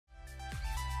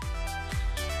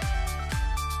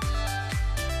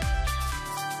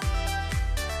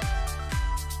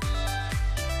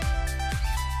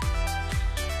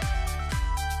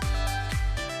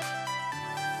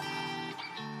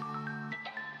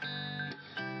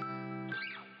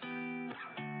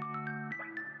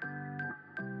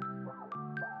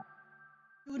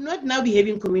would not now be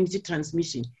having community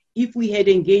transmission if we had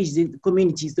engaged the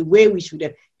communities the way we should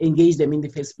have engaged them in the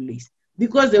first place.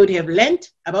 Because they would have learned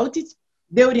about it,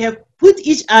 they would have put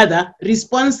each other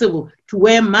responsible to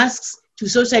wear masks, to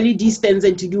socially distance,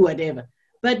 and to do whatever.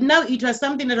 But now it was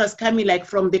something that was coming like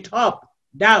from the top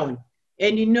down.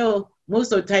 And you know,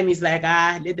 most of the time it's like,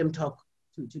 let them talk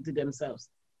to themselves.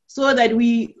 So that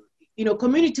we, you know,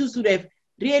 communities would have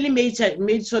really made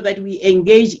sure that we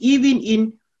engage even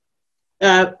in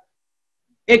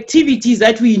activities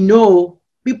that we know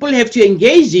people have to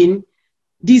engage in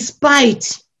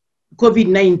despite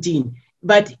COVID-19,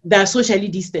 but they are socially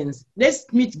distanced. Let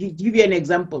me give you an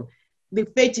example.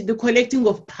 The collecting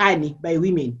of pani by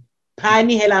women.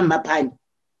 Pani, hela mapani.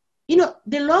 You know,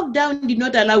 the lockdown did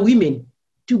not allow women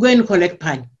to go and collect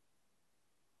pani.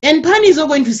 And pani is not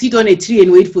going to sit on a tree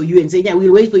and wait for you and say, yeah,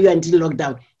 we'll wait for you until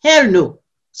lockdown. Hell no.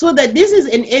 So that this is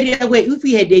an area where if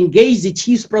we had engaged the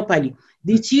chiefs properly,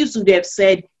 the chiefs would have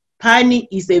said, pani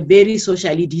is a very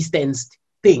socially distanced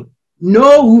thing.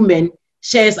 No woman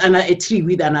shares a tree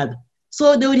with another.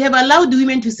 So they would have allowed the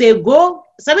women to say, go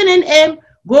 7 a.m.,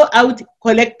 go out,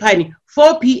 collect pani,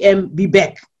 4 p.m., be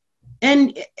back.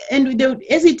 And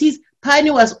as it is,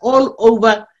 pani was all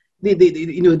over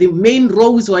the main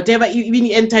roads, whatever, even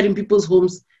entering people's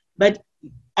homes, but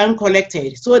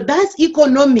uncollected. So that's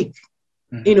economic,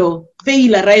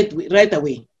 failure right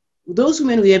away. Those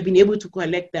women, we have been able to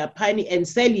collect their pani and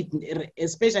sell it,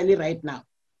 especially right now,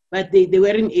 but they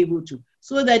weren't able to.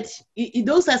 So that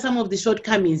those are some of the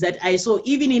shortcomings that I saw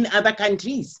even in other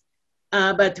countries.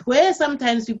 But where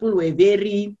sometimes people were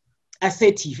very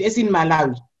assertive, as in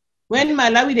Malawi. When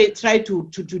Malawi, they tried to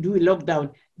do a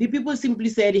lockdown, the people simply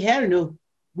said, hell no,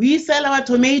 we sell our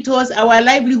tomatoes, our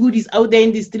livelihood is out there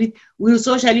in the street, we'll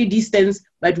socially distance,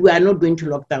 but we are not going to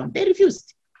lock down. They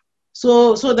refused.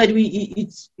 So that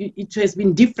it has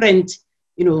been different,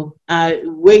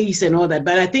 ways and all that.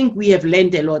 But I think we have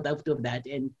learned a lot out of that.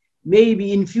 And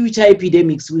maybe in future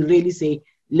epidemics, we'll really say,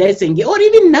 let's engage, or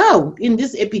even now in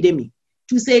this epidemic,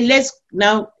 to say, let's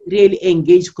now really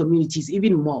engage communities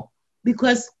even more.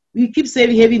 Because we keep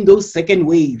saying having those second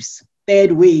waves,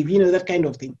 third wave, that kind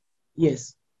of thing.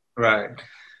 Yes. Right.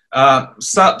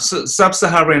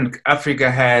 Sub-Saharan Africa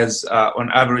has,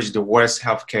 on average, the worst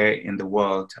healthcare in the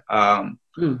world. I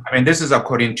mean, this is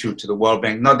according to the World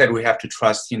Bank. Not that we have to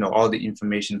trust, all the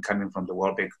information coming from the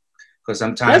World Bank, because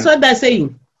sometimes that's what they're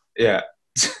saying. Yeah.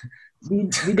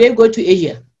 Did they go to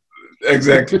Asia?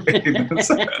 Exactly.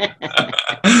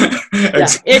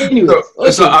 Anyway,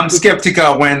 so I'm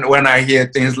skeptical when I hear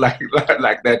things like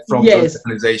that from those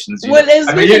organizations. Well,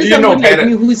 especially someone like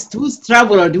me who's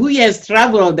traveled, who has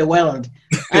traveled the world.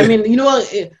 I mean,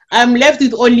 I'm left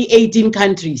with only 18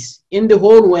 countries in the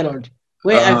whole world,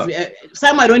 where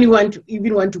some I don't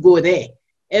even want to go there.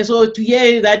 And so to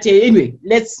hear that, anyway,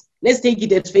 let's take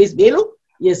it at face value.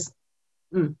 Yes.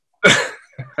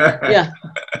 Yeah.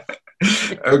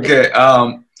 Okay.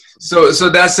 So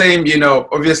that's saying,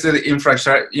 obviously the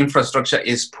infrastructure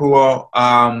is poor.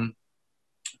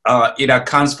 It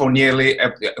accounts for nearly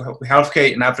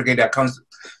healthcare in Africa. It accounts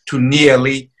to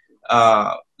nearly,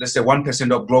 let's say,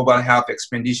 1% of global health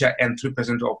expenditure and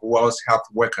 3% of world's health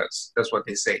workers. That's what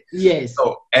they say. Yes.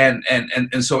 So and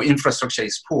so infrastructure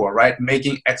is poor, right?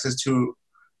 Making access to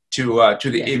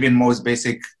the even most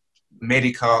basic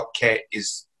medical care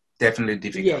is definitely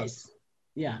difficult. Yes.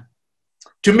 Yeah.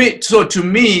 To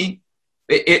me,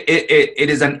 it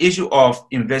is an issue of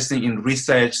investing in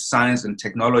research, science, and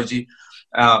technology,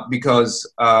 because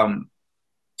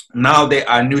now there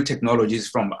are new technologies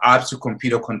from apps to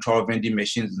computer control vending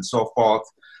machines and so forth.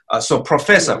 So,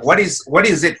 Professor, what is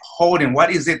it holding? What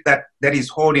is it that is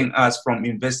holding us from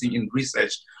investing in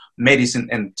research, medicine,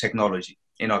 and technology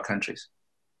in our countries?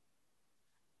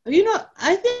 I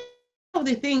think one of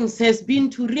the things has been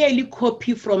to really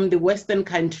copy from the Western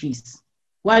countries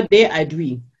what they are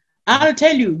doing. I'll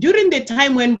tell you, during the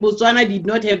time when Botswana did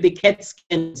not have the CAT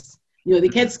scans, the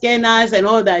CAT scanners and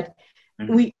all that,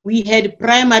 we had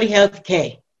primary health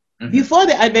care. Before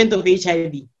the advent of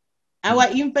HIV, our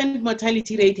infant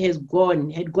mortality rate had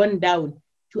gone down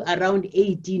to around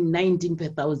 18, 19 per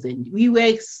thousand. We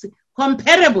were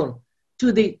comparable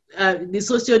to the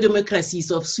socio-democracies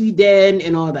of Sweden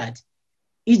and all that.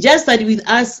 It's just that with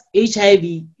us,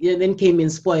 HIV then came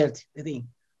and spoiled the thing.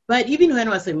 But even when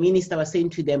I was a minister, I was saying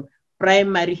to them,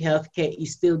 primary health care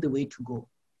is still the way to go.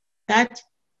 That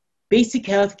basic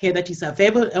health care that is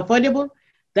affordable,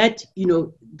 that,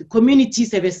 the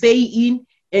communities have a say in,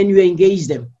 and you engage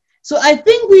them. So I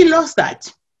think we lost that.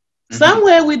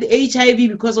 Somewhere with HIV,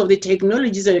 because of the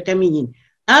technologies that are coming in,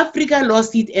 Africa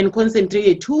lost it and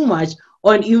concentrated too much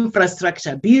on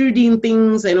infrastructure, building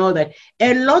things and all that.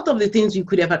 A lot of the things we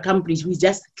could have accomplished with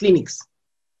just clinics,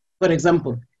 for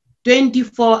example,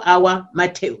 24-hour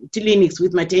clinics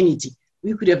with maternity.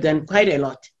 We could have done quite a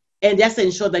lot, and just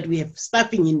ensure that we have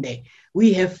staffing in there.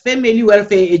 We have family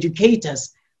welfare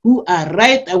educators who are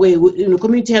right away,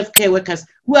 community healthcare workers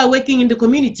who are working in the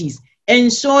communities,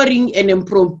 ensuring and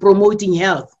promoting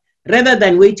health, rather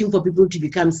than waiting for people to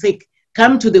become sick,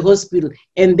 come to the hospital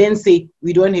and then say,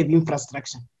 we don't have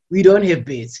infrastructure, we don't have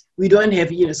beds, we don't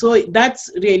have, so that's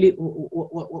really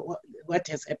what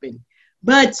has happened.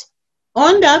 But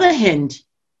on the other hand,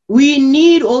 we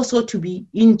need also to be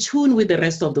in tune with the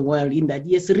rest of the world in that,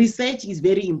 yes, research is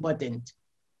very important.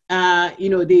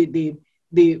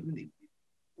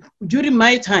 During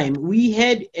my time, we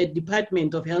had a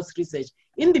Department of Health Research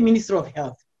in the Ministry of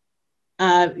Health.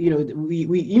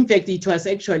 In fact, it was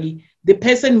actually the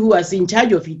person who was in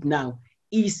charge of it now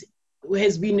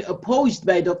has been opposed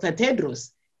by Dr.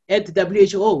 Tedros at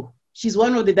WHO. She's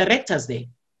one of the directors there.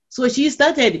 So she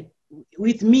started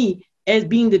with me as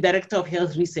being the Director of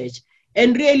Health Research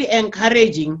and really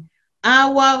encouraging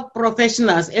our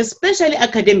professionals, especially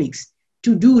academics,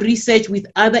 to do research with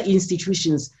other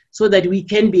institutions so that we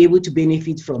can be able to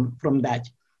benefit from that.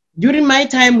 During my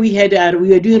time, we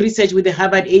were doing research with the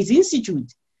Harvard AIDS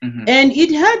Institute. Mm-hmm. And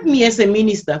it helped me as a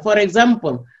minister. For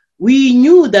example, we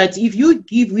knew that if you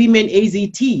give women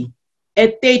AZT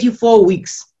at 34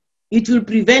 weeks, it will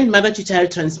prevent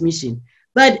mother-to-child transmission.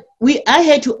 But I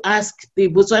had to ask the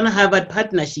Botswana-Harvard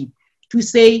partnership to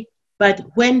say, but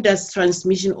when does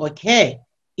transmission occur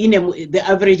in the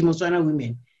average Botswana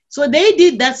women? So they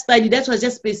did that study that was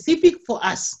just specific for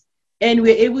us. And we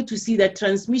were able to see that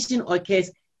transmission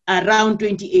occurs around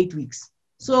 28 weeks.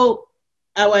 So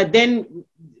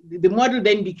the model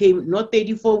then became not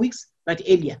 34 weeks, but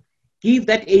earlier. Give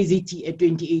that AZT at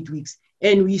 28 weeks.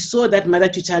 And we saw that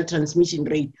mother-to-child transmission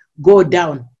rate go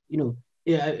down,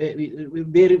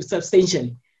 very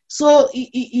substantially. So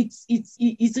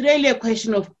it's really a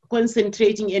question of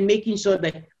concentrating and making sure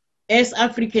that as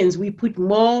Africans, we put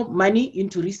more money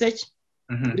into research,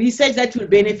 research that will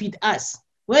benefit us,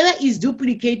 whether it's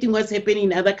duplicating what's happening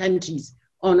in other countries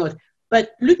or not.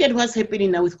 But look at what's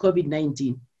happening now with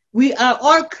COVID-19. We are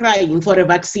all crying for a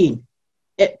vaccine,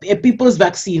 a people's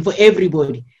vaccine for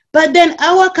everybody. But then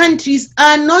our countries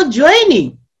are not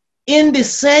joining in the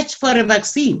search for a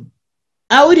vaccine.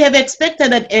 I would have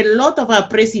expected that a lot of our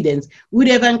presidents would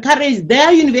have encouraged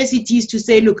their universities to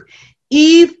say, look,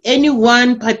 if any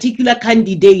one particular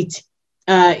candidate,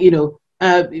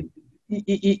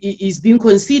 is being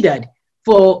considered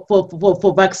for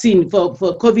vaccine, for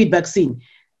COVID vaccine,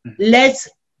 let's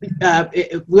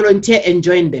volunteer and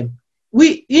join them.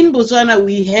 In Botswana,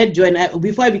 we had joined,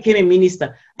 before I became a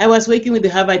minister, I was working with the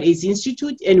Harvard AIDS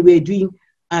Institute and we were doing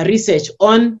research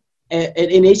on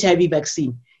an HIV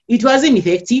vaccine. It wasn't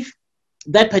effective,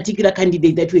 that particular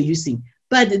candidate that we're using.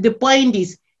 But the point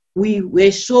is, we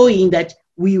were showing that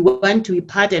we want to be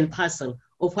part and parcel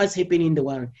of what's happening in the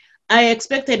world. I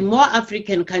expected more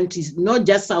African countries, not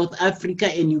just South Africa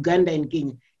and Uganda and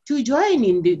Kenya, to join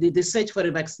in the search for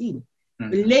a vaccine.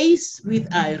 Lace with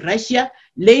Russia,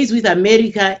 lace with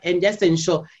America, and just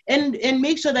ensure, and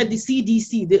make sure that the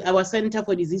CDC, our Center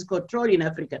for Disease Control in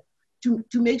Africa, to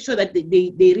make sure that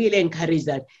they really encourage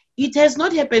that. It has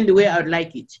not happened the way I would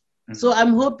like it. So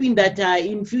I'm hoping that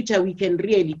in future we can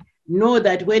really know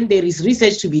that when there is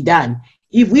research to be done,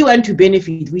 if we want to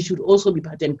benefit, we should also be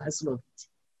part and parcel of it.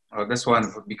 Oh, that's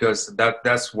wonderful, because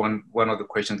that's one of the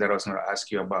questions that I was going to ask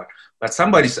you about. But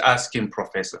somebody's asking,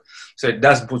 Professor, so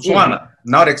does Botswana,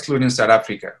 not excluding South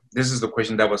Africa, this is the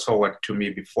question that was forwarded to me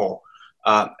before,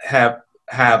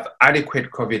 have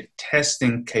adequate COVID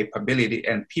testing capability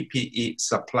and PPE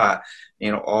supply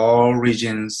in all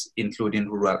regions, including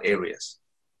rural areas?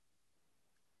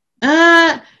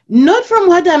 Not from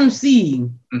what I'm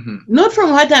seeing. Not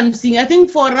from what I'm seeing. I think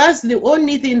for us, the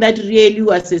only thing that really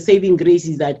was a saving grace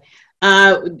is that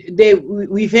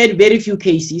we've had very few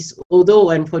cases,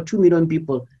 although and for 2 million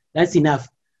people, that's enough.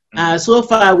 So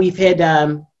far, we've had, I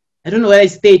don't know whether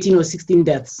it's 13 or 16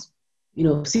 deaths,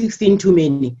 16 too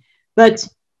many. But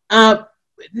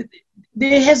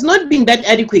there has not been that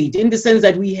adequate in the sense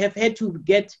that we have had to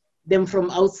get them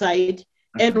from outside.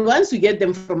 And once we get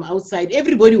them from outside,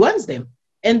 everybody wants them.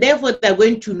 And therefore, they're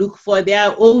going to look for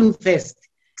their own first.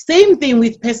 Same thing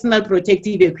with personal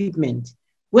protective equipment.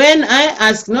 When I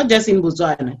ask, not just in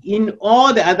Botswana, in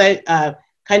all the other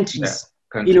countries,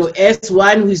 as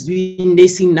one who's doing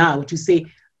nursing now, to say,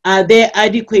 are there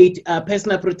adequate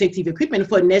personal protective equipment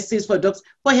for nurses, for doctors,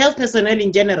 for health personnel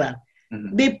in general?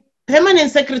 The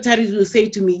permanent secretaries will say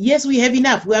to me, yes, we have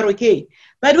enough, we are okay.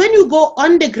 But when you go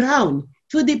on the ground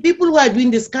to the people who are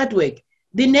doing the scat work,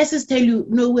 the nurses tell you,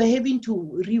 no, we're having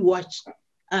to rewatch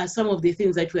some of the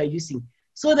things that we are using,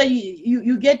 so that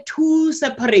you get two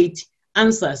separate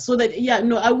answers. So that, yeah,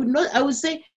 no, I would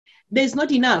say there's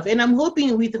not enough. And I'm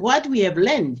hoping with what we have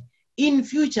learned, in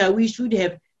future, we should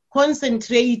have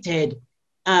concentrated,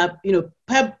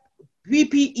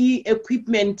 PPE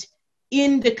equipment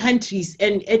in the countries,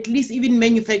 and at least even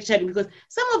manufacturing, because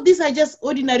some of these are just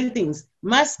ordinary things,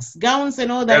 masks, gowns, and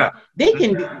all that.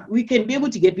 Yeah. We can be able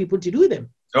to get people to do them.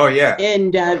 Oh yeah.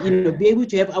 And be able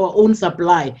to have our own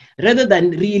supply rather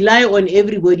than rely on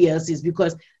everybody else's.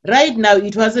 Because right now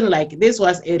it wasn't like this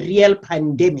was a real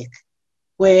pandemic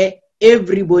where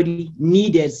everybody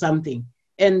needed something,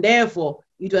 and therefore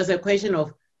it was a question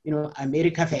of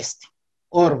America first,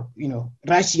 or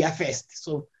Russia first.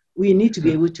 So we need to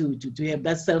be able to have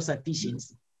that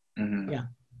self-sufficiency. Mm-hmm. Yeah.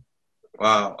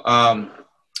 Wow.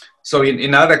 So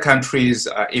in other countries,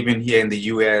 even here in the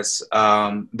US,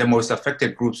 the most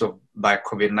affected groups by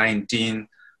COVID-19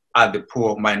 are the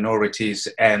poor, minorities,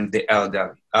 and the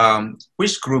elderly.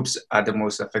 Which groups are the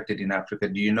most affected in Africa?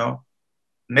 Do you know?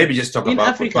 Maybe just talk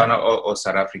about Botswana or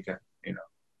South Africa.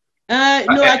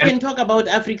 No, I can talk about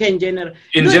Africa in general.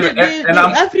 The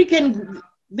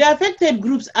affected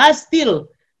groups are still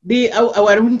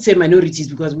I wouldn't say minorities,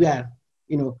 because we are,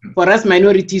 for us,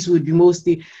 minorities would be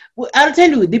mostly, I'll tell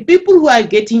you, the people who are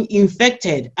getting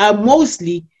infected are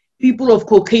mostly people of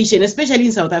Caucasian, especially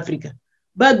in South Africa.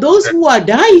 But those who are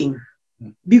dying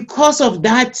because of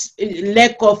that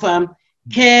lack of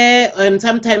care, and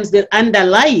sometimes the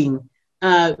underlying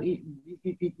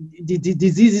the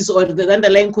diseases or the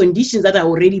underlying conditions that are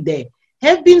already there,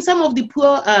 have been some of the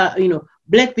poor,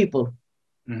 Black people.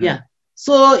 Mm-hmm. Yeah.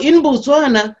 So in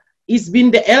Botswana, it's been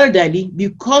the elderly,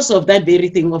 because of that very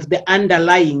thing of the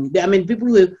underlying. People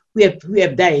who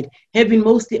have died have been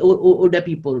mostly older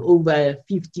people, over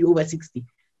 50, over 60,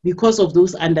 because of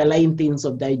those underlying things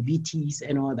of diabetes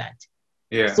and all that.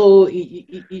 Yeah. So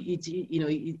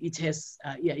it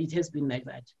has been like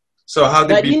that. So how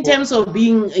did in terms of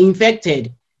being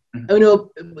infected,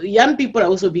 young people are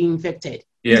also being infected.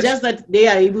 Yes. It's just that they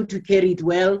are able to carry it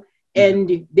well.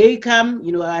 And they come,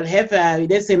 I'll have,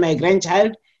 let's say, my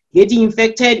grandchild getting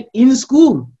infected in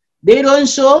school. They don't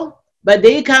show, but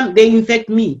they come, they infect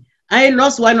me. I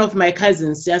lost one of my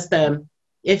cousins just about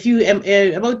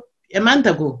a month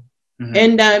ago. Mm-hmm.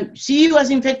 And she was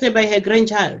infected by her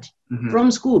grandchild from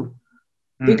school.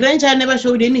 Mm-hmm. The grandchild never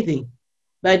showed anything,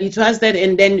 but it was that.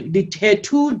 And then her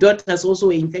two daughters also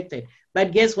were infected.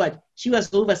 But guess what? She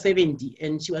was over 70,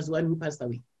 and she was the one who passed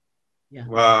away. Yeah.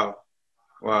 Wow.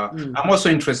 Wow. I'm also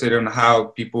interested in how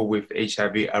people with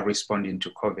HIV are responding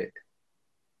to COVID.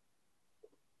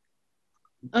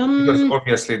 Because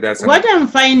obviously that's what I'm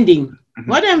finding.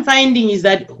 What I'm finding is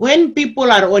that when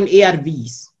people are on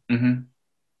ARVs,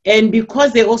 and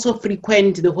because they also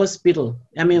frequent the hospital,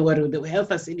 or the health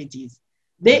facilities,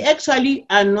 they actually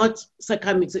are not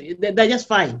succumbing. They're just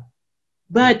fine.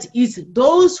 But it's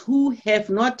those who have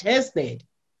not tested,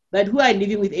 but who are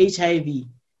living with HIV,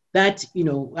 that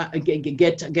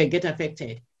get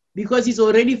affected, because it's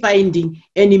already finding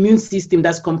an immune system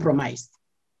that's compromised.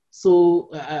 So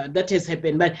that has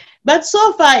happened, but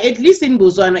so far, at least in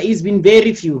Botswana, it's been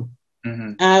very few,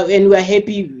 and we're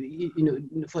happy,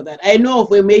 for that. I know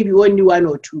of maybe only one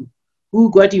or two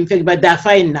who got infected, but they're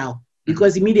fine now,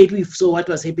 because immediately we saw what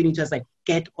was happening. It was like,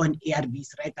 get on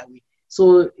ARVs right away.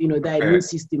 So the immune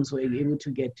systems were able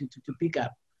to get to pick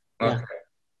up. Yeah. Okay.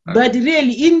 But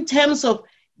really, in terms of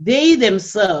they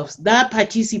themselves, that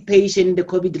participation in the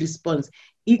COVID response,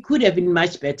 it could have been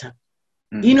much better.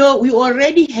 We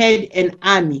already had an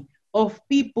army of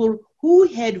people who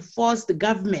had forced the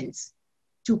governments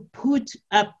to put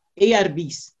up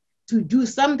ARVs to do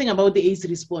something about the AIDS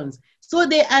response. So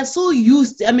they are so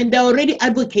used, they're already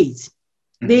advocates.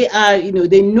 They are,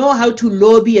 they know how to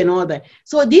lobby and all that.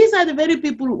 So these are the very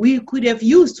people we could have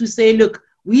used to say, look,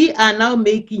 we are now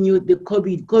making you the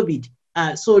COVID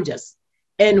soldiers.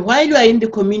 And while you are in the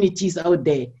communities out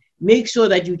there, make sure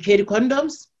that you carry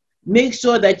condoms, make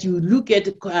sure that you look at,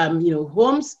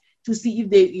 homes to see if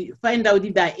they find out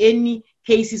if there are any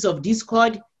cases of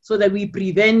discord, so that we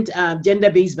prevent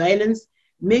gender-based violence.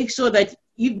 Make sure that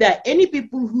if there are any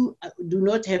people who do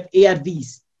not have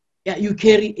ARVs, you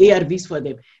carry ARVs for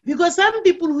them. Because some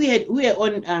people who are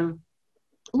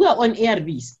on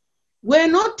ARVs, we're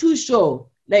not too sure,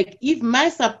 like, if my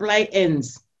supply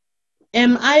ends,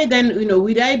 am I then,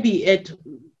 would I be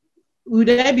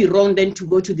wrong then to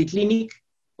go to the clinic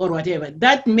or whatever?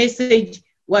 That message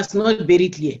was not very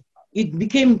clear. it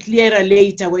became clearer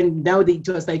later when now it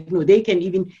was like, no, they can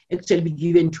even actually be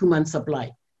given 2 months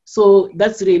supply. So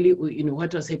that's really,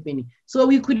 what was happening. So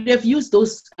we could have used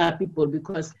those people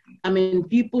because, I mean,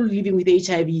 people living with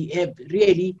HIV have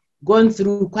really gone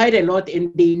through quite a lot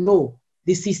and they know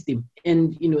the system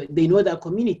and, they know their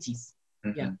communities.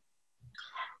 Mm-hmm.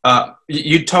 Yeah.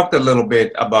 You talked a little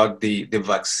bit about the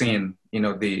vaccine,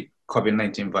 the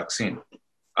COVID-19 vaccine.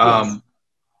 Yes.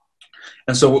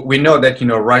 And so we know that,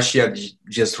 Russia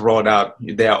just rolled out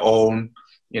their own,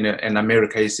 and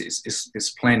America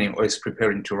is planning or is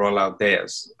preparing to roll out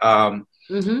theirs.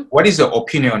 What is your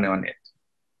opinion on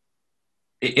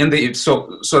it?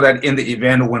 So that in the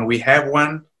event when we have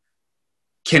one,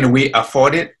 can we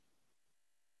afford it?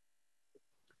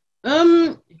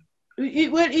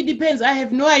 It depends. I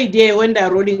have no idea when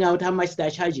they're rolling out how much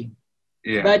they're charging.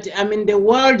 Yeah. But I mean, the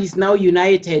world is now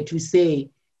united to say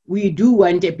we do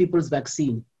want a people's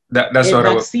vaccine. That's a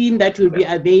vaccine that will be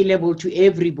available to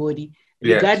everybody,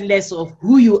 regardless of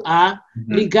who you are,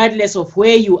 regardless of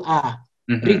where you are,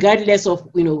 regardless of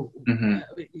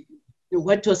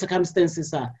what your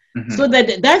circumstances are. So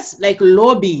that's like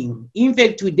lobbying. In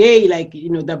fact, today, like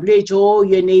WHO,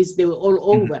 UNAIDS, they were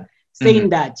all over saying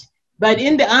that. But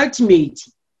in the ultimate,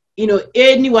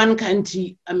 any one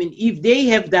country, I mean, if they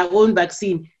have their own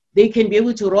vaccine, they can be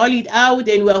able to roll it out,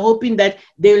 and we're hoping that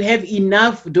they will have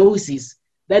enough doses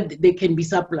that they can be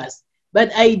surplus.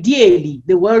 But ideally,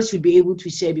 the world should be able to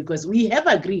share, because we have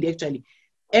agreed actually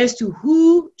as to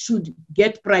who should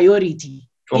get priority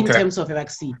in terms of a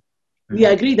vaccine. We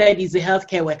agree that it's the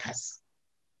healthcare workers.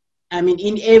 I mean,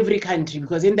 in every country,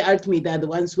 because in the ultimate, they're the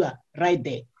ones who are right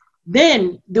there.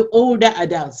 Then the older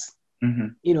adults,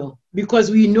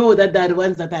 because we know that they're the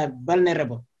ones that are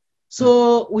vulnerable.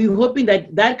 So we're hoping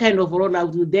that that kind of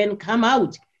rollout will then come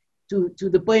out to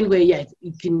the point where,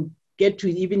 it can get to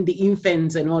even the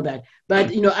infants and all that.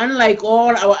 But, unlike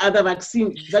all our other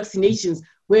vaccinations,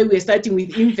 where we're starting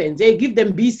with infants, they give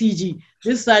them BCG.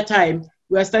 This time,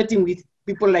 we are starting with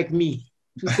people like me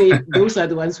to say those are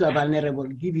the ones who are vulnerable.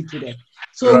 Give it to them.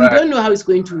 So we don't know how it's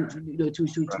going to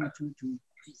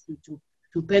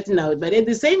pattern out. But at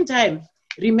the same time,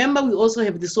 remember, we also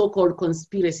have the so-called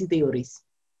conspiracy theories.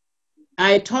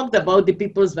 I talked about the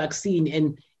people's vaccine,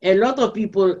 and a lot of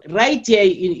people right here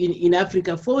in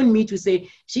Africa phone me to say,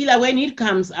 Sheila, when it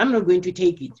comes, I'm not going to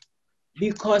take it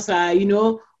because,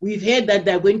 we've heard that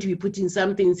they're going to be putting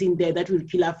some things in there that will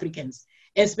kill Africans,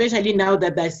 especially now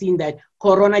that they're seeing that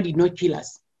Corona did not kill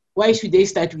us. Why should they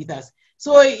start with us?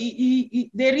 So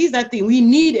there is that thing. We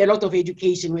need a lot of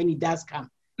education when it does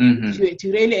come to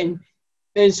really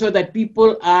ensure that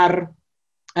people are,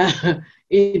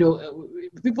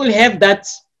 people have that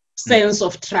sense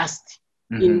of trust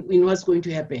in what's going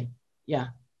to happen. Yeah.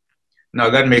 Now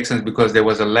that makes sense, because there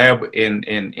was a lab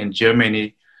in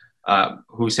Germany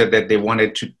who said that they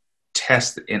wanted to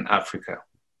test in Africa.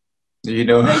 It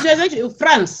was actually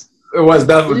France. It was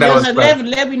that. There was a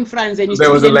lab in France, and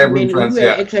there was a lab in France. We were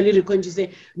actually going to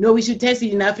say, no, we should test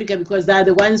it in Africa because they're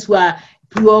the ones who are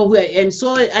pure. And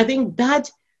so I think that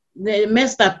they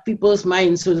messed up people's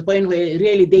minds to the point where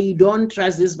really they don't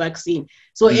trust this vaccine.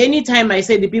 So anytime I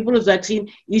say the people's vaccine,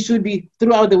 it should be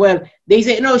throughout the world, they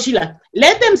say, no, Sheila,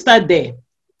 let them start there.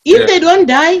 If they don't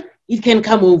die, it can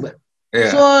come over.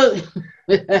 So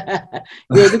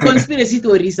the conspiracy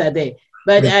theories are there.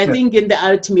 But I think in the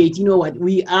ultimate,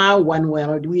 we are one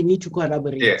world. We need to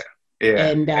collaborate.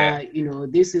 And,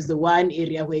 this is the one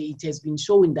area where it has been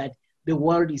shown that the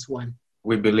world is one.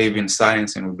 We believe in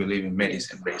science and we believe in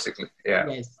medicine, basically. Yeah.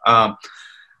 Yes.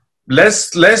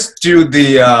 Let's do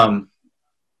the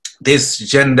this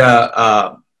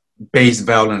gender based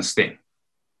violence thing.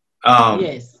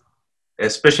 Yes.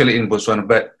 Especially in Botswana,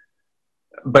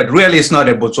 but really it's not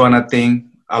a Botswana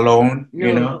thing alone.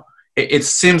 No. It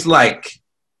seems like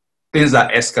things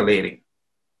are escalating.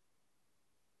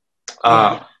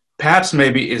 Perhaps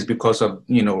maybe it's because of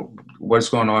what's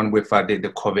going on with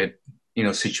the COVID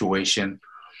situation.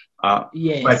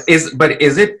 Yes. But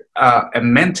is it a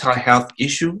mental health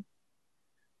issue?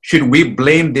 Should we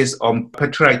blame this on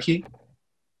patriarchy?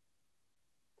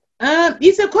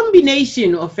 It's a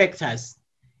combination of factors.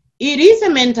 It is a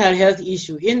mental health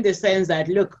issue in the sense that,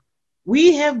 look,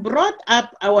 we have brought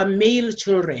up our male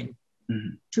children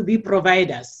to be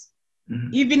providers.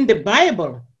 Even the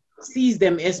Bible sees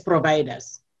them as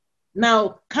providers.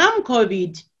 Now, come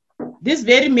COVID, this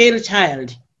very male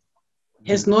child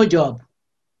has no job.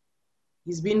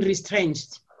 He's been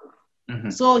retrenched.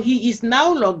 So he is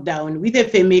now locked down with a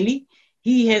family.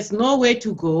 He has nowhere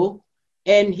to go,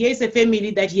 and he has a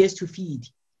family that he has to feed.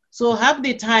 So half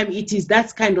the time it is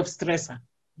that kind of stressor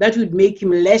that would make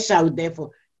him lash out,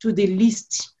 therefore, to the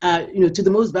least, to the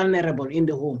most vulnerable in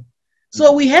the home.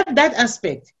 So we have that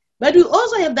aspect. But we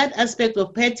also have that aspect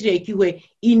of patriarchy where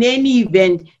in any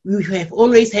event, we have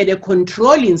always had a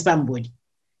control in somebody.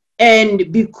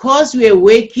 And because we are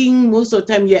working most of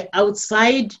the time, you're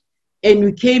outside and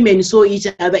we came and saw each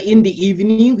other in the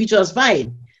evening, which was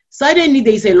fine. Suddenly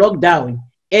there's a lockdown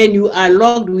and you are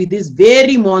locked with this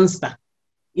very monster,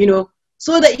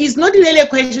 So that it's not really a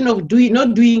question of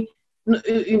not doing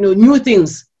new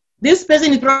things. This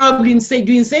person is probably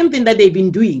doing the same thing that they've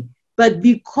been doing. But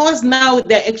because now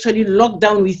they're actually locked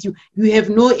down with you, you have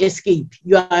no escape.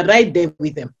 You are right there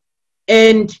with them.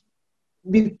 And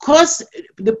because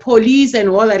the police and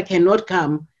all that cannot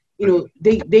come,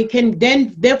 they can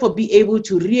then therefore be able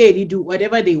to really do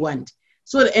whatever they want.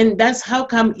 So, and that's how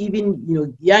come even,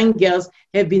 young girls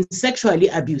have been sexually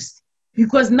abused.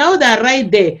 Because now they're right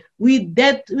there with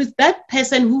that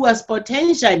person who was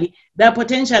potentially the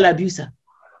potential abuser.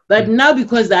 But now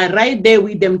because they're right there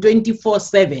with them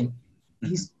 24/7,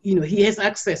 he has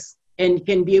access and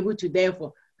can be able to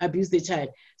therefore abuse the child.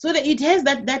 So that it has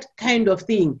that kind of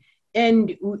thing.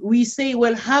 And we say,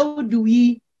 well, how do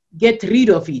we get rid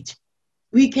of it?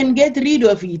 We can get rid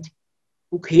of it.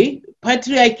 Okay,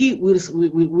 patriarchy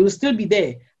will still be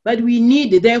there, but we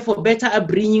need therefore better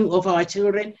upbringing of our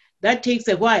children. That takes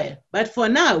a while. But for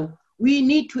now, we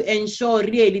need to ensure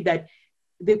really that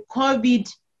the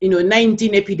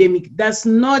COVID-19 epidemic does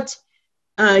not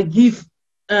give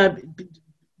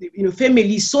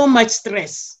families so much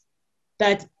stress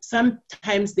that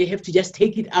sometimes they have to just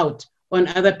take it out on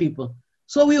other people.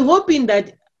 So we're hoping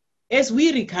that as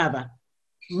we recover,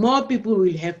 more people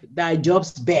will have their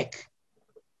jobs back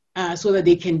so that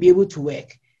they can be able to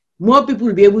work. More people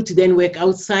will be able to then work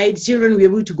outside. Children will be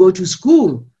able to go to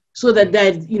school so that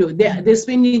they're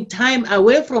spending time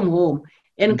away from home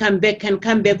and can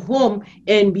come back home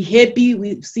and be happy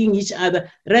with seeing each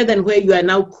other rather than where you are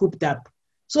now cooped up.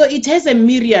 So it has a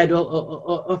myriad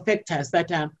of factors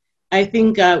that I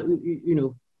think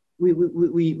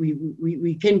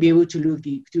we can be able to look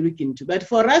into. But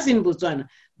for us in Botswana,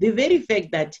 the very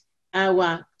fact that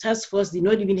our task force did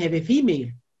not even have a female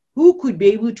who could be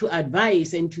able to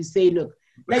advise and to say, look,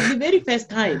 like the very first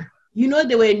time,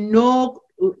 there were no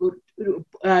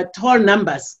tall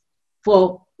numbers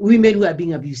for women who are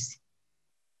being abused.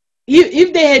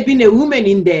 If there had been a woman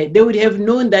in there, they would have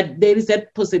known that there is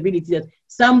that possibility that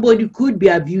somebody could be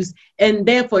abused, and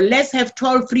therefore let's have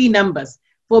 12 free numbers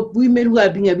for women who are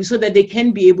being abused so that they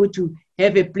can be able to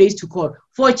have a place to call.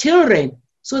 For children,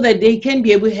 so that they can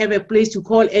be able to have a place to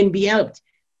call and be helped.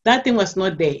 That thing was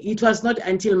not there. It was not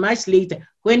until much later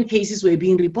when cases were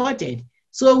being reported.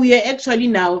 So we are actually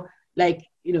now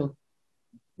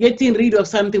getting rid of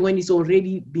something when it's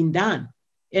already been done.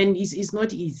 And it's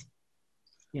not easy.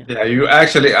 Yeah, you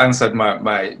actually answered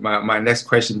my next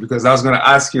question, because I was going to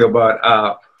ask you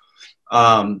about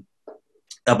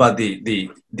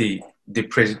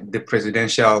the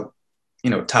presidential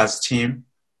task team,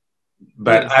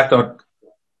 but yes.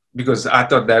 I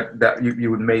thought that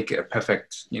you would make a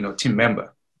perfect team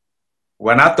member.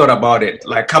 When I thought about it,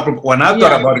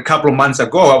 thought about it a couple of months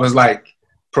ago, I was like,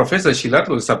 Professor Shiela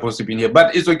Tlou was supposed to be here,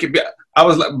 but it's okay.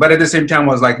 But at the same time,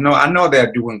 I was like, no, I know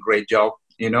they're doing a great job,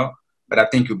 but I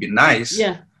think it would be nice,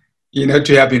 to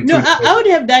have been. No, I would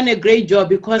have done a great job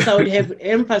because I would have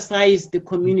emphasized the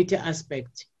community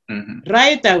aspect. Mm-hmm.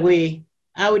 Right away,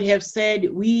 I would have said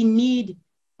we need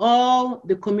all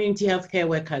the community healthcare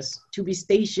workers to be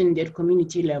stationed at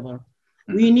community level.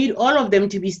 Mm-hmm. We need all of them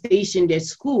to be stationed at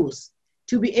schools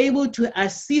to be able to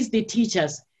assist the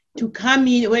teachers to come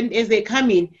in. As they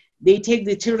come in, they take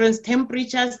the children's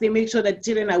temperatures, they make sure that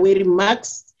children are wearing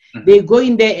masks. Mm-hmm. They go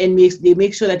in there and they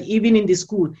make sure that even in the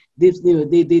school,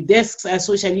 the desks are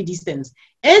socially distanced.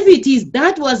 As it is,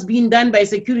 that was being done by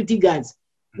security guards.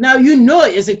 Now,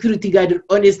 a security guard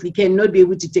honestly cannot be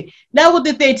able to take. Now with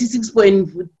the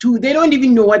 36.2, they don't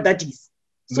even know what that is.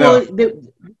 So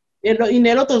in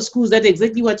a lot of schools, that's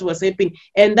exactly what was happening.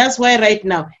 And that's why right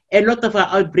now, a lot of our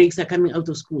outbreaks are coming out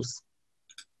of schools.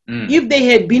 Mm. If they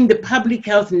had been the public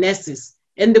health nurses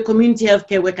and the community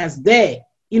healthcare workers there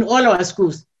in all our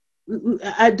schools,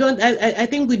 I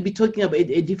think we'd be talking about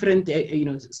a different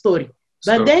story.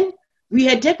 But then we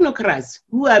had technocrats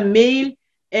who are male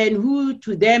and who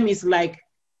to them is like,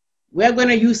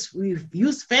 we've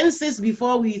used fences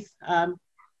before with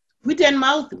foot and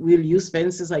mouth, we'll use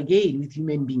fences again with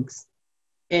human beings.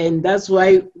 And that's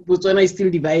why Botswana is still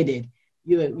divided.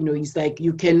 It's like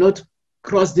you cannot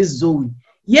cross this zone.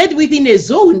 Yet within a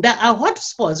zone, there are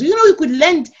hotspots. We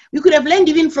could have learned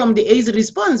even from the AIDS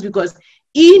response, because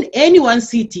in any one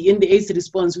city in the AIDS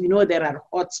response, we know there are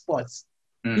hotspots.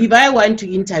 If I want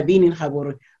to intervene in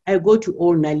Gaborone, I go to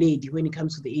All Naledi when it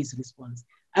comes to the AIDS response.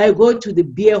 I go to the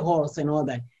beer halls and all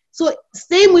that. So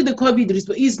same with the COVID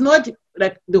response. It's not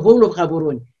like the whole of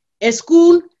Gaborone. A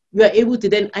school, you are able to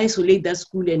then isolate that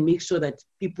school and make sure that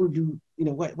people do,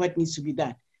 what needs to be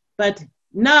done. But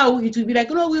now it will be like,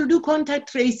 no, we'll do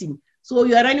contact tracing. So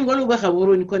you are running all over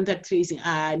Gaborone contact tracing.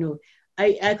 No.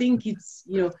 I think it's,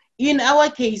 in our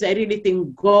case, I really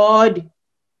think God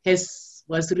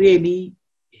was really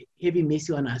heavy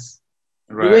mercy on us.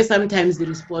 Right. The way sometimes the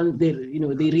response,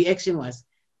 the reaction was,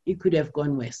 it could have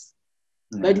gone worse.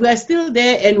 But we are still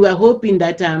there, and we are hoping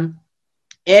that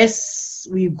as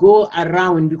we go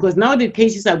around, because now the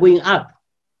cases are going up,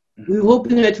 we're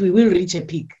hoping that we will reach a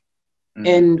peak,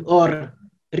 or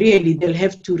really they'll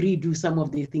have to redo some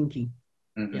of their thinking.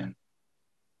 Yeah.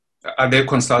 Are they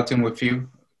consulting with you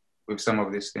with some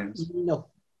of these things? No.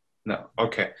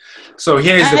 Okay. So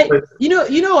here is the question.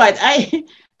 You know what?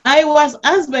 I was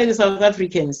asked by the South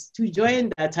Africans to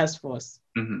join the task force,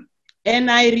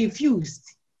 and I refused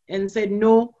and said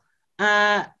no.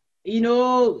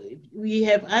 We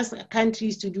have asked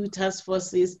countries to do task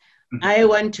forces. I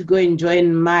want to go and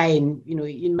join mine,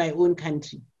 in my own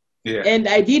country. Yeah. And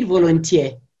I did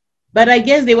volunteer, but I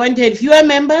guess they wanted fewer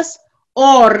members,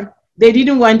 or they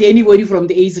didn't want anybody from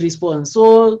the AIDS response.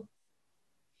 So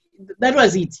that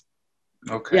was it.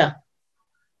 Okay. Yeah.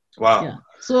 Wow. Yeah.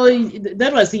 So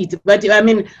that was it. But I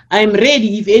mean, I'm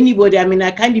ready if anybody,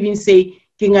 I can't even say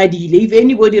King Adile. If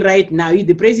anybody right now, if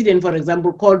the president, for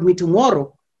example, called me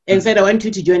tomorrow and said, I want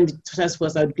you to join the task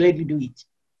force, I would gladly do it.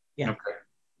 Yeah. Okay.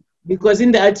 Because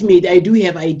in the ultimate, I do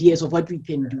have ideas of what we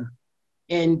can do.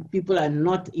 And people are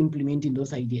not implementing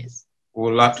those ideas.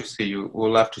 We'll love to see you.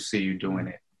 We'll love to see you doing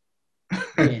it.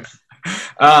 Yes.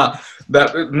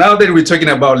 But now that we're talking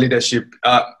about leadership,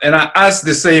 and I asked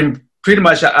pretty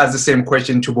much I asked the same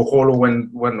question to Boholo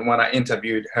when I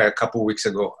interviewed her a couple of weeks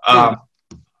ago.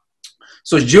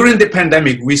 So during the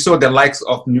pandemic, we saw the likes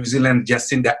of New Zealand,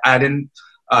 Jacinda Ardern,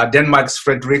 Denmark's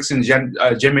Frederiksen,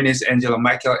 Germany's Angela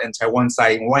Merkel, and Taiwan's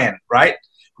Tsai Ing-wen, right?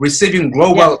 Receiving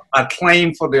global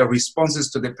acclaim for their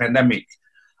responses to the pandemic.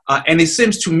 And it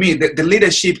seems to me that the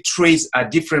leadership traits are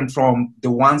different from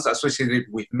the ones associated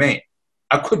with men.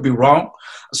 I could be wrong.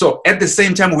 So at the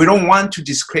same time, we don't want to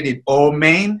discredit all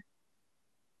men.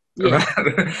 Yes.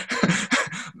 Right?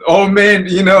 All men,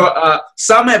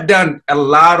 some have done a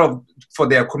lot for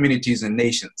their communities and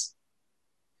nations.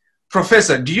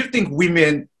 Professor, do you think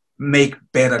women make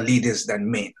better leaders than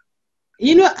men?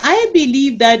 I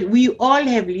believe that we all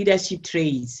have leadership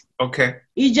traits. Okay.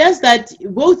 It's just that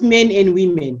both men and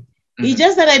women, it's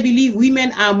just that I believe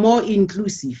women are more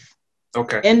inclusive.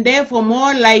 Okay. And therefore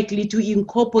more likely to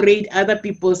incorporate other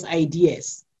people's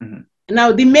ideas.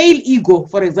 Now, the male ego,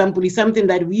 for example, is something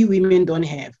that we women don't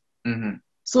have.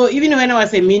 So even when I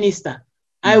was a minister,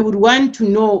 I would want to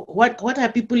know what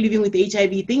are people living with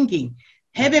HIV thinking?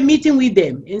 Have a meeting with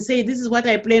them and say, this is what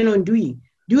I plan on doing.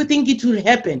 Do you think it will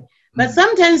happen? But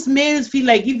sometimes males feel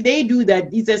like if they do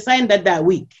that, it's a sign that they're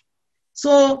weak.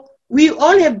 So we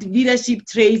all have leadership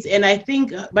traits, and I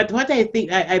think, but what I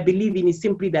believe in is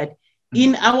simply that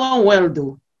in our world,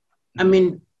 though,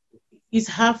 it's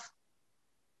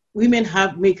women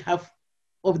make half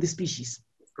of the species,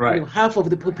 right? Half of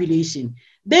the population.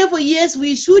 Therefore, yes,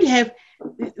 we should have,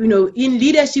 in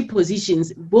leadership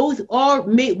positions, both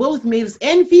males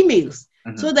and females,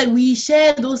 so that we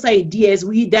share those ideas,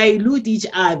 we dilute each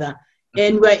other,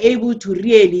 and we're able to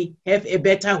really have a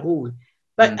better whole.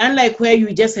 But unlike where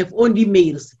you just have only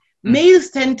males, males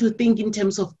tend to think in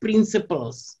terms of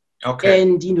principles. Okay.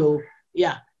 And,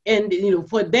 and,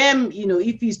 for them,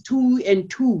 if it's 2 and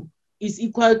 2 is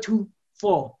equal to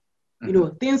 4,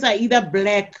 things are either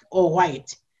black or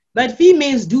white. But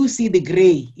females do see the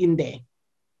gray in there.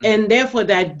 And therefore,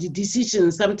 that the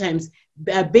decisions sometimes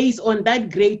are based on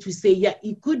that gray to say, yeah,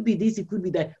 it could be this, it could be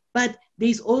that. But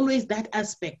there's always that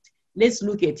aspect. Let's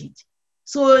look at it.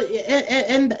 So,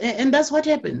 and that's what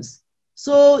happens.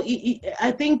 So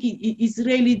I think it's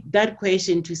really that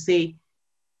question to say,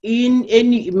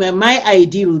 my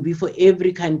ideal would be for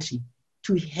every country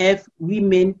to have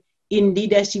women in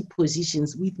leadership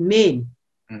positions with men.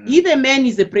 If a man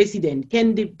is the president,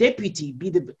 can the deputy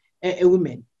be a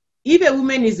woman? If a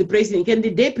woman is the president, can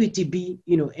the deputy be,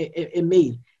 a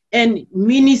male? And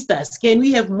ministers, can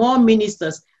we have more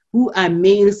ministers who are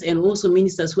males and also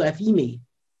ministers who are female?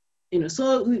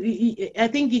 So I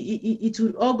think it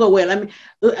will all go well.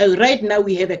 Right now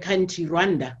we have a country,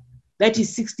 Rwanda, that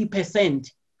is 60%,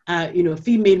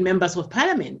 female members of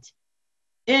parliament.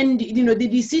 And, the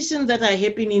decisions that are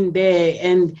happening there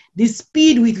and the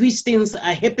speed with which things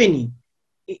are happening,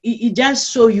 it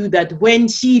just shows you that when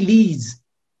she leads,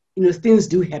 things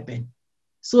do happen.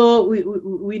 So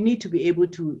we need to be able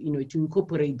to, to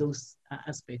incorporate those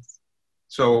aspects.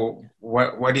 So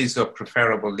what is your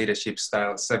preferable leadership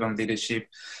style? Servant leadership,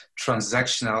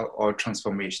 transactional or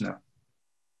transformational?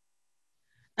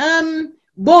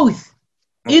 Both.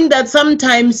 Okay. In that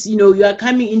sometimes, you are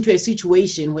coming into a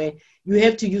situation where you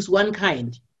have to use one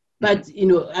kind. But,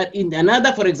 in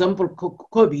another, for example,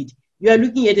 COVID, you are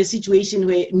looking at a situation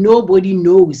where nobody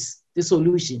knows the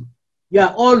solution. You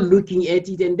are all looking at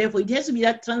it, and therefore it has to be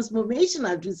that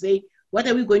transformational to say, what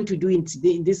are we going to do in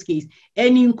this case?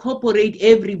 And incorporate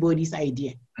everybody's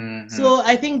idea. Mm-hmm. So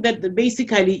I think that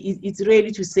basically it's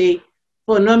really to say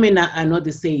phenomena are not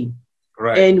the same.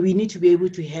 Right. And we need to be able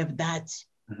to have that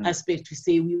aspect to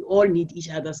say we all need each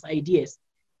other's ideas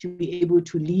to be able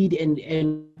to lead and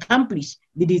accomplish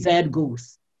the desired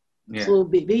goals. Yeah. So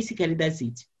basically that's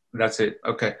it. That's it.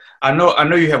 Okay. I know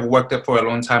you have worked for a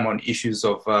long time on issues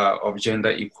of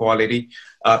gender equality.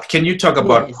 Can you talk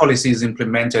about policies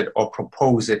implemented or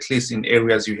proposed, at least in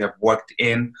areas you have worked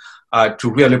in,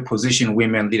 to really position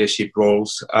women leadership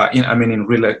roles? In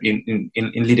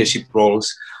leadership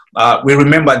roles. We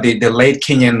remember the late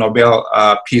Kenyan Nobel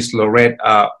Peace Laureate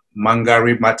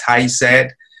Wangari Maathai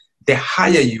said, "The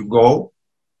higher you go,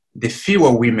 the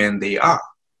fewer women they are."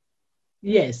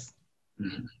 Yes.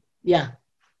 Mm-hmm. Yeah.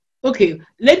 Okay,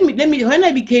 let me. When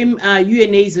I became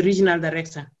UNAIDS regional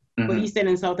director for Eastern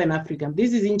and Southern Africa,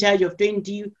 this is in charge of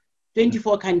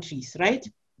 24 countries, right?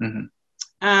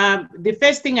 The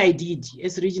first thing I did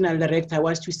as regional director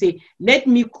was to say, let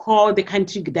me call the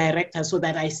country director so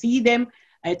that I see them,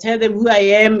 I tell them who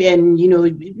I am, and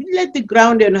let the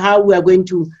ground and how we are going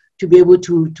to be able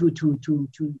to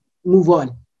move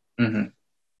on.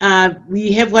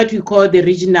 We have what we call the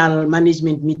regional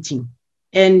management meeting,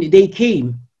 and they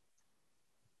came.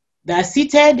 They're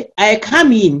seated, I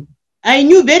come in, I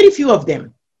knew very few of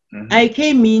them. I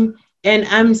came in and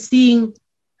I'm seeing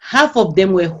half of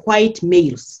them were white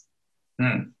males.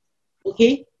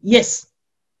 Okay, yes.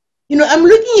 I'm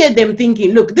looking at them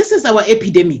thinking, look, this is our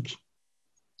epidemic.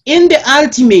 In the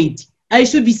ultimate, I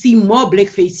should be seeing more black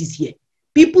faces here.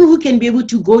 People who can be able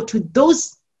to go to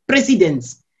those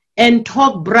presidents and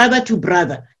talk brother to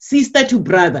brother, sister to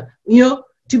brother,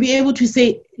 to be able to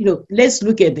say, let's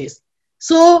look at this.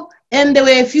 So, and there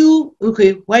were a few,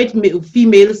 white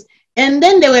females, and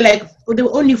then there were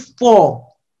only 4,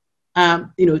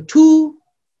 2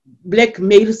 black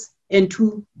males and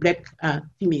 2 black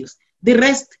females. The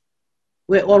rest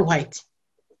were all white.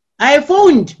 I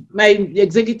phoned my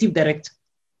executive director.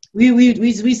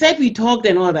 We said we talked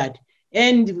and all that.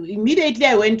 And immediately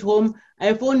I went home,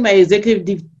 I phoned my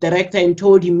executive director and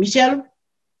told him, Michelle,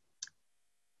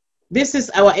 this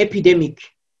is our epidemic.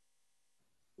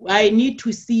 I need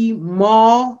to see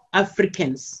more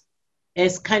Africans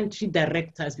as country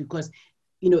directors because,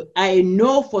 I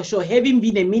know for sure, having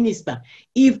been a minister,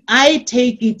 if I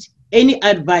take any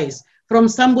advice from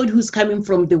somebody who's coming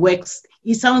from the West,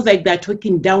 it sounds like they're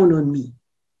talking down on me.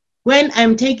 When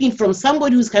I'm taking from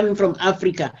somebody who's coming from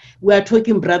Africa, we are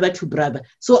talking brother to brother.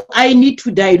 So I need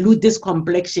to dilute this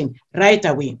complexion right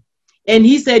away. And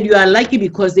he said, you are lucky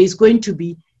because there's going to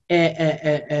be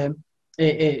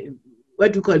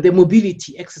what we call the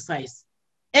mobility exercise.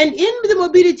 And in the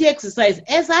mobility exercise,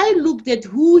 as I looked at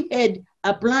who had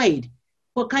applied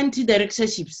for country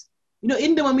directorships,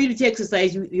 in the mobility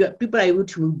exercise, people are able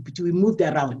to be moved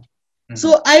around.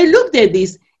 So I looked at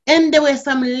this, and there were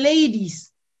some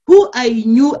ladies who I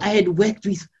knew I had worked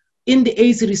with in the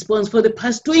AIDS response for the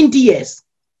past 20 years.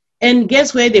 And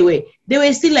guess where they were? They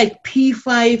were still like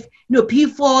P5,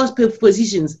 P4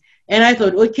 positions. And I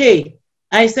thought, okay,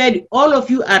 I said, all of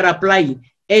you are applying.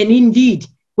 And indeed,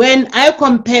 when I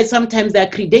compared sometimes their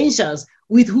credentials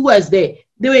with who was there,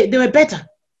 they were better.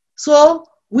 So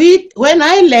when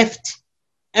I left,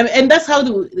 and that's how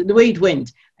the way it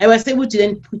went, I was able to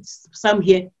then put some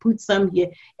here, put some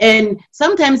here. And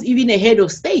sometimes even a head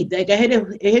of state, like I had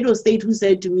a head of state who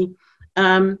said to me,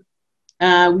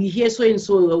 we hear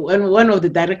so-and-so, one of the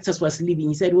directors was leaving.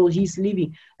 He said, well, he's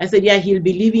leaving. I said, yeah, he'll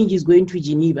be leaving. He's going to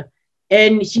Geneva.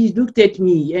 And she looked at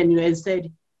me and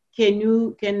said, can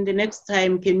the next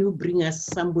time, can you bring us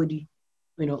somebody,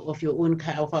 of your own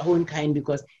kind, of our own kind,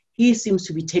 because he seems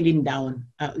to be telling down,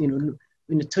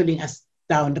 telling us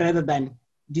down rather than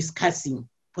discussing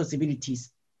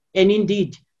possibilities. And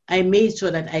indeed, I made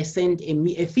sure that I sent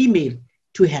a female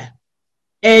to her.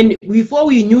 And before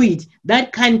we knew it,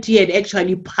 that country had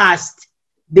actually passed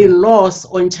the laws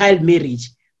on child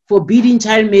marriage, forbidding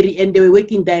child marriage, and they were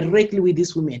working directly with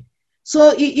these women.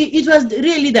 So it was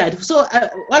really that. So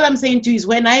what I'm saying to you is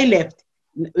when I left,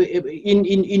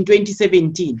 in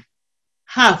 2017,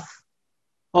 half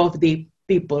of the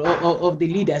people, of the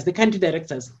leaders, the country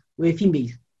directors, were female.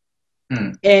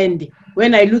 And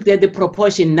when I looked at the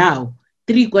proportion now,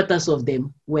 3/4 of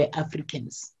them were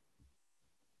Africans.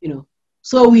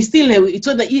 So we still have,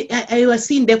 so that I was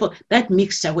seeing therefore that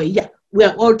mixture where, yeah, we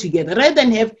are all together, rather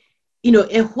than have,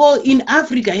 a whole, in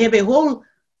Africa, have a whole,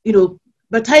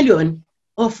 battalion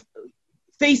of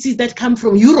faces that come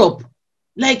from Europe.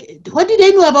 Like, what do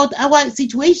they know about our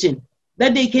situation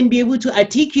that they can be able to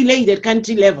articulate at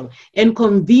country level and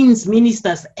convince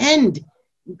ministers and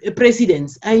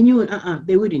presidents? I knew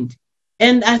they wouldn't.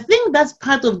 And I think that's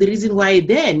part of the reason why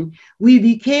then we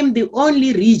became the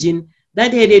only region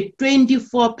that had a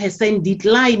 24%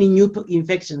 decline in new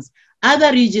infections.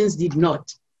 Other regions did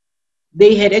not.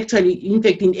 They had actually, in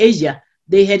fact, in Asia,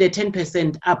 they had a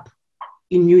 10% up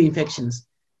in new infections.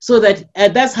 So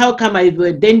that's how come I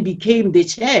then became the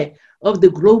chair of the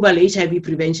Global HIV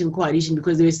Prevention Coalition,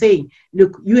 because they were saying,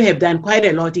 look, you have done quite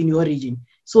a lot in your region.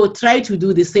 So try to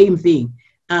do the same thing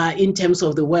in terms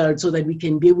of the world, so that we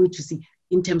can be able to see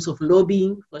in terms of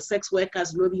lobbying for sex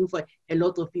workers, lobbying for a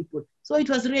lot of people. So it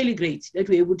was really great that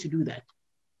we were able to do that.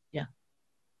 Yeah.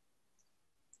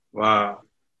 Wow.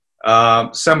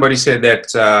 Somebody said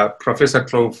that, Professor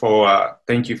Tlou,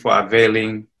 thank you for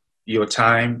availing your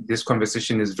time. This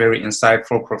conversation is very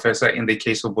insightful, Professor. In the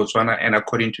case of Botswana, and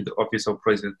according to the Office of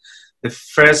President, the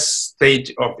first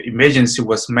state of emergency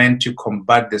was meant to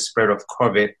combat the spread of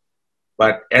COVID,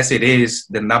 but as it is,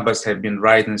 the numbers have been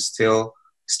rising still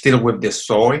with the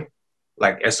SOE,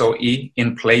 like SOE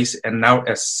in place, and now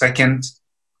a second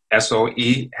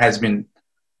SOE has been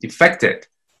defected.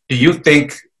 Do you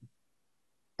think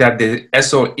that the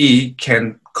SOE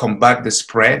can combat the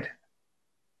spread?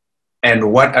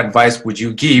 And what advice would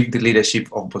you give the leadership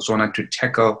of Botswana to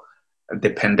tackle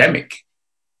the pandemic?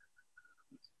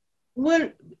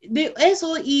 Well, the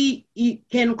SOE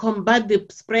can combat the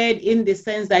spread in the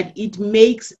sense that it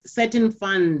makes certain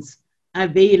funds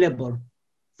available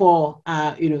for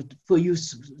for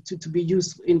use to be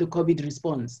used in the COVID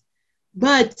response.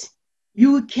 But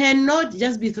you cannot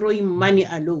just be throwing money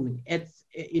alone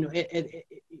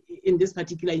in this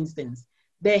particular instance.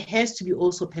 There has to be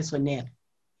also personnel.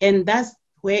 And that's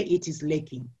where it is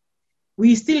lacking.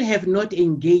 We still have not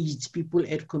engaged people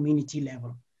at community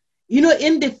level.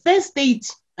 In the first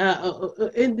state,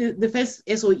 in the first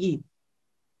SOE,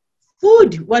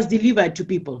 food was delivered to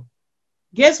people.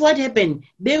 Guess what happened?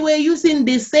 They were using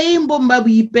the same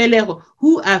Bombabuyipele,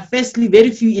 who are firstly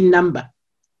very few in number,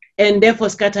 and therefore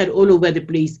scattered all over the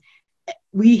place.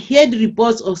 We heard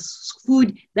reports of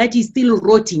food that is still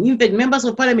rotting. In fact, members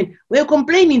of parliament were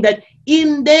complaining that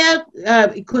in their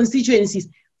constituencies,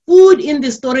 food in the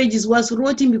storages was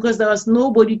rotting because there was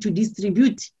nobody to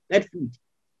distribute that food.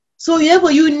 So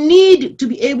therefore, you need to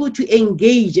be able to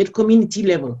engage at community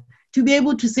level, to be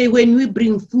able to say, when we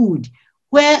bring food,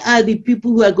 where are the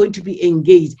people who are going to be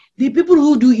engaged? The people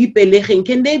who do ipelecheng,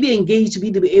 can they be engaged to be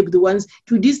the ones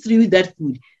to distribute that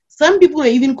food? Some people were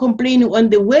even complaining on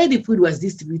the way the food was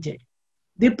distributed.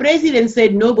 The president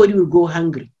said nobody will go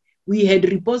hungry. We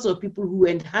had reports of people who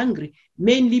went hungry,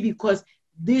 mainly because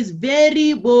this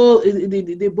very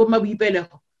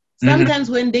sometimes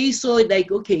when they saw it,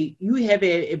 like, okay, you have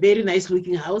a very nice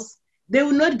looking house, they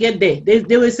will not get there.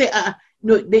 They will say,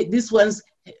 no, this one's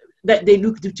that they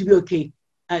look to be okay.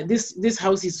 This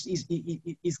house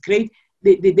is great.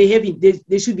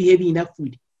 They should be having enough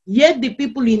food. Yet the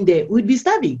people in there would be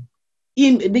starving.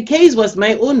 In the case was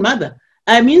my own mother.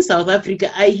 I'm in South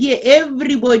Africa. I hear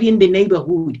everybody in the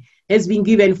neighborhood has been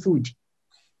given food.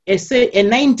 A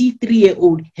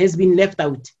 93-year-old has been left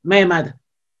out, my mother.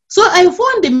 So I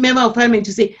phoned the member of parliament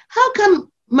to say, how come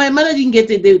my mother didn't get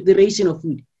the ration of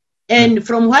food? And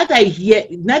from what I hear,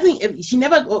 nothing. She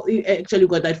never actually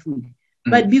got that food.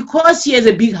 But because she has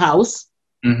a big house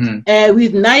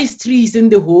with nice trees in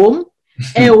the home,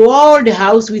 a walled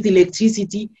house with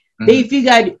electricity, they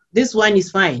figured this one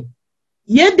is fine.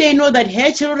 Yet they know that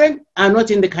her children are not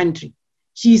in the country.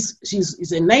 She's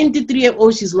a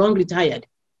 93-year-old, she's long retired.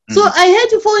 So I had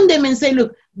to phone them and say,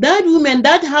 look, that woman,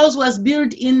 that house was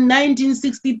built in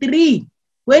 1963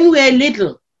 when we were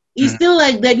little. It's still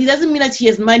like that. It doesn't mean that she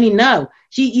has money now.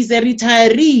 She is a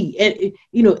retiree,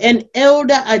 an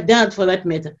elder adult for that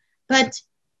matter. But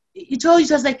it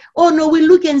always was like, oh no, we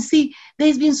look and see.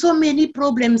 There's been so many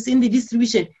problems in the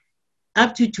distribution.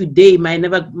 Up to today, my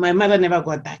mother never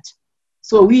got that.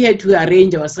 So we had to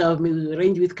arrange ourselves,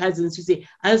 arrange with cousins to say,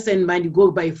 I'll send money,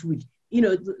 go buy food.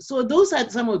 So those are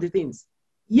some of the things.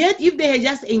 Yet if they had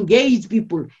just engaged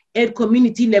people at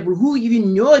community level who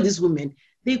even know this woman,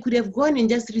 they could have gone and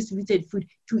just distributed food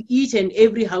to each and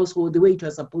every household the way it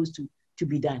was supposed to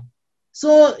be done.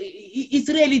 So it's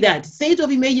really that. State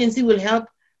of emergency will help,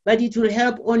 but it will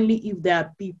help only if there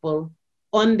are people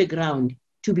on the ground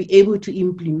to be able to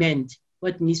implement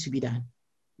what needs to be done.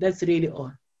 That's really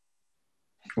all.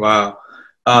 Wow.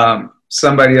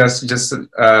 Somebody else just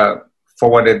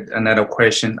forwarded another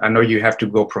question. I know you have to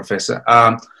go, Professor.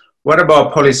 What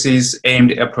about policies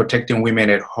aimed at protecting women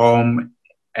at home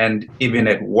and even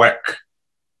at work?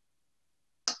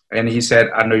 And he said,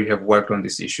 I know you have worked on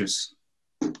these issues.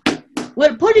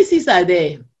 Well, policies are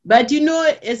there, but you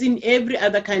know, as in every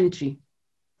other country,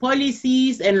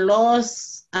 policies and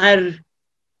laws are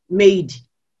made,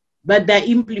 but their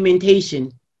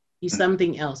implementation is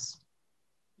something else.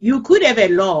 You could have a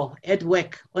law at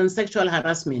work on sexual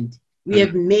harassment. We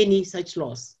have many such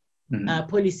laws,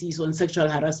 policies on sexual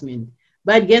harassment.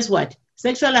 But guess what?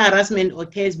 Sexual harassment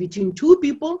occurs between two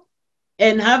people,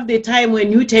 and half the time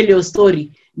when you tell your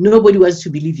story, nobody wants to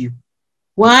believe you.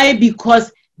 Why?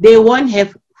 Because they won't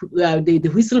have the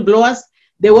whistleblowers,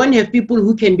 they won't have people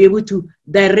who can be able to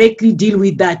directly deal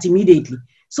with that immediately.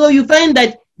 So you find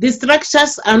that the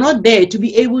structures are not there to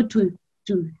be able to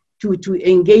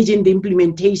engage in the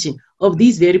implementation of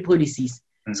these very policies.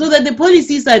 So that the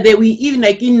policies are there. We even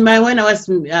like when I was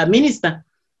minister,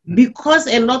 because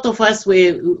a lot of us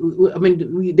were,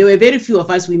 there were very few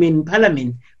of us women in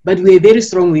parliament, but we were very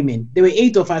strong women. There were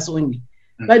 8 of us only.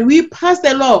 But we passed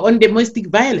a law on domestic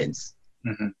violence,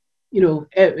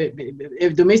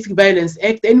 Domestic Violence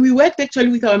Act, and we worked actually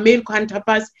with our male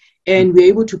counterparts, and we were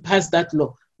able to pass that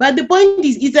law. But the point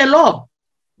is, it's a law.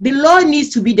 The law needs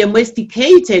to be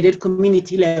domesticated at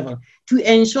community level to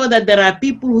ensure that there are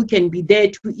people who can be there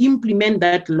to implement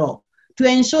that law, to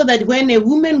ensure that when a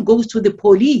woman goes to the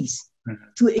police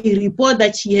to report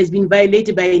that she has been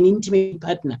violated by an intimate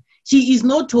partner, she is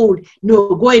not told,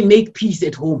 no, go and make peace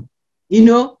at home,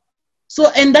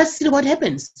 So, and that's still what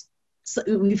happens. So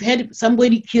we've had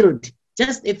somebody killed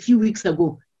just a few weeks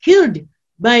ago, killed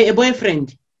by a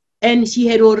boyfriend, and she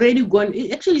had already gone,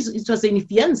 actually it was a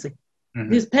fiance.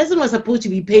 This person was supposed to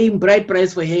be paying bride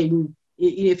price for her in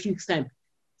a few weeks' time.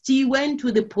 She went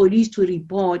to the police to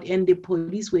report, and the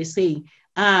police were saying,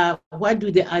 what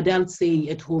do the adults say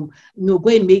at home? No, go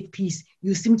and make peace.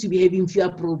 You seem to be having fewer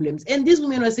problems. And this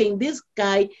woman was saying, this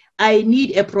guy, I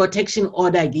need a protection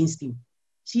order against him.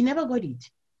 She never got it,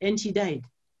 and she died.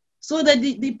 So that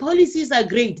the policies are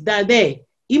great, they're there.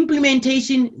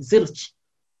 Implementation, zilch.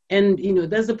 And,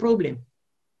 that's the problem.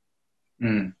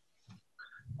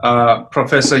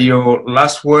 Professor, your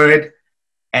last word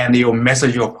and your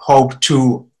message of hope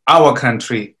to our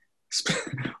country,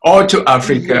 or to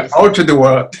Africa, or to the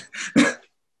world.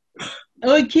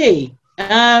 Okay.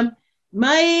 I'll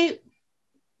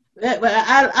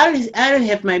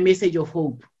have my message of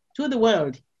hope to the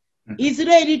world. It's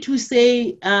ready to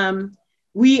say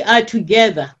we are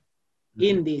together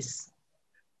in this.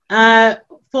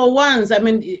 For once,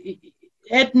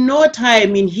 at no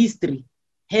time in history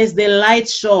has the light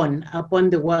shone upon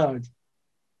the world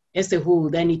as a whole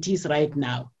than it is right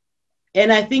now. And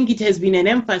I think it has been an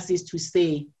emphasis to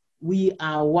say we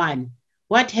are one.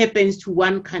 What happens to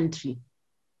one country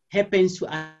happens to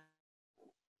us.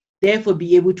 Therefore,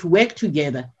 be able to work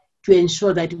together to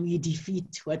ensure that we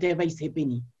defeat whatever is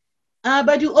happening.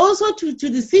 But also to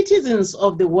the citizens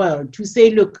of the world to say,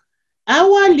 look,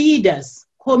 our leaders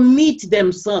commit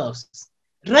themselves.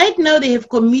 Right now, they have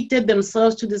committed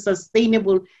themselves to the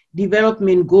Sustainable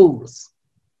Development Goals.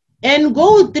 And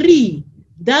Goal 3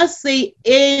 does say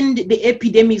end the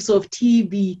epidemics of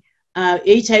TB,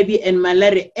 HIV, and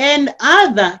malaria, and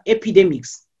other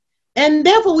epidemics. And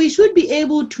therefore, we should be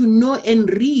able to know and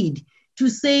read to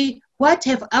say, what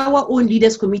have our own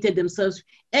leaders committed themselves,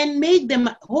 and make them,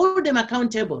 hold them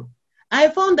accountable. I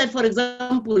found that, for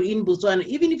example, in Botswana,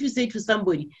 even if you say to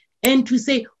somebody, and to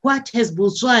say, what has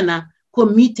Botswana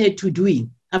committed to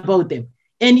doing about them?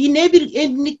 And in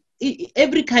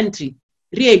every country,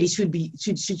 really should be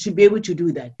able to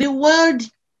do that. The world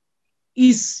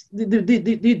is,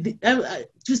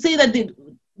 to say that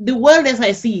the world as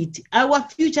I see it, our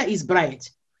future is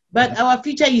bright. But our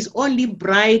future is only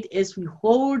bright as we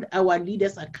hold our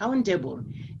leaders accountable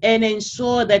and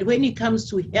ensure that when it comes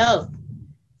to health,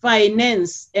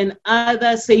 finance, and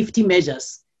other safety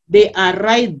measures, they are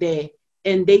right there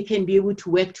and they can be able to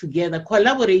work together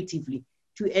collaboratively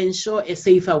to ensure a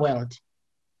safer world.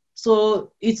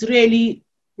 So it's really,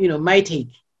 my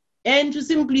take. And to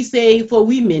simply say for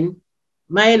women,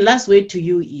 my last word to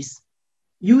you is,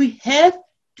 you have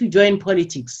to join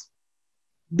politics.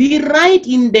 Be right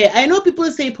in there. I know people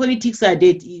say politics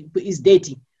is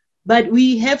dirty, But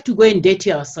we have to go and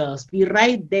dirty ourselves. Be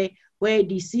right there where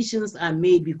decisions are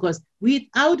made, because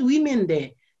without women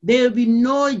there will be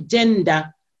no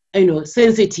gender,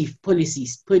 sensitive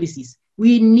policies.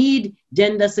 We need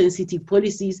gender sensitive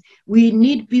policies. We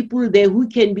need people there who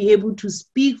can be able to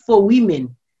speak for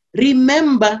women.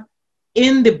 Remember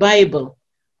in the Bible,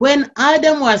 when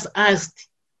Adam was asked,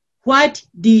 what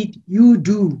did you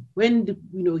do when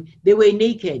they were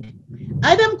naked?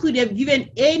 Adam could have given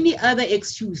any other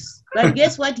excuse, but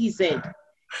guess what he said?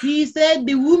 He said,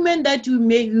 the woman that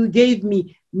you gave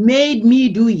me made me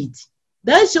do it.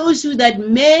 That shows you that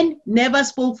men never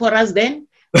spoke for us then.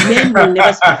 Men will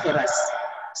never speak for us.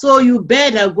 So you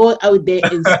better go out there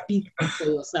and speak for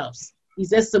yourselves.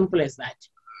 It's as simple as that.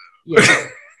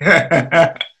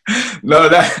 Yeah. No,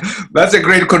 that's a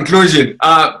great conclusion.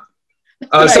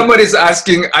 Right. Somebody's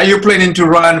asking, are you planning to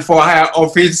run for higher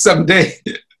office someday?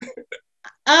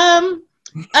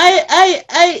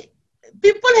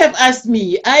 People have asked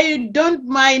me. I don't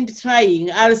mind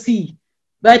trying. I'll see.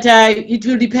 But it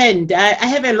will depend. I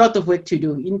have a lot of work to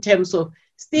do in terms of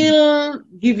still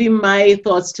giving my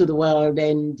thoughts to the world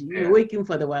and working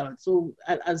for the world. So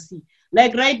I'll see.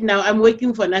 Like right now, I'm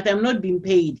working for nothing. I'm not being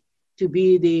paid to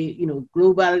be the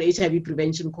Global HIV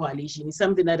Prevention Coalition. It's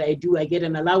something that I do. I get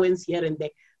an allowance here and there.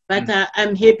 But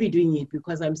I'm happy doing it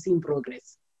because I'm seeing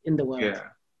progress in the world.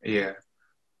 Yeah.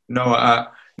 No,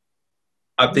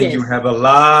 I think you have a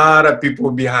lot of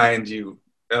people behind you.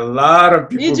 A lot of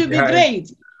people. It would be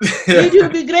great. It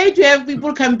would be great to have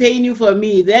people campaigning for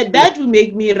me. That will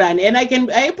make me run. And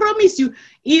I promise you,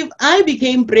 if I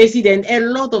became president, a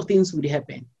lot of things would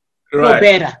happen. Right. For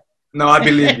better. No, I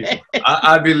believe you.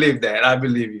 I believe that. I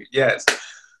believe you. Yes.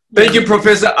 Thank you,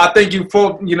 Professor. I thank you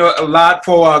for a lot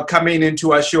for coming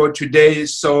into our show today.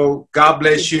 So God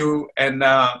bless you. And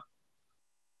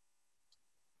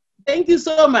thank you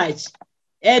so much.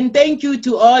 And thank you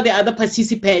to all the other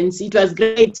participants. It was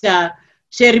great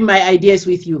sharing my ideas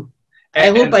with you. I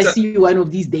hope I see you one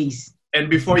of these days. And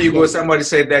before you go, somebody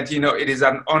said that, it is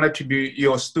an honor to be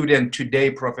your student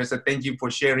today, Professor. Thank you for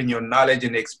sharing your knowledge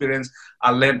and experience.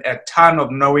 I learned a ton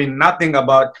of knowing nothing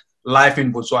about life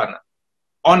in Botswana.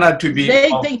 Honored to be.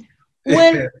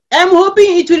 Well, I'm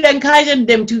hoping it will encourage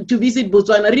them to visit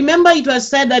Botswana. Remember, it was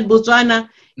said that Botswana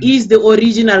is the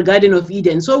original Garden of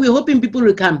Eden. So we're hoping people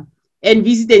will come and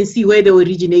visit and see where they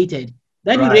originated.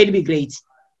 That would really be great.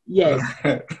 Yes.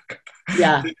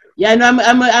 Yeah, no,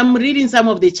 I'm reading some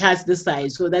of the charts this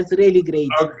side, so that's really great.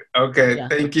 Okay.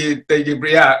 Thank you.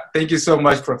 Yeah, thank you so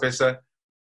much, Professor.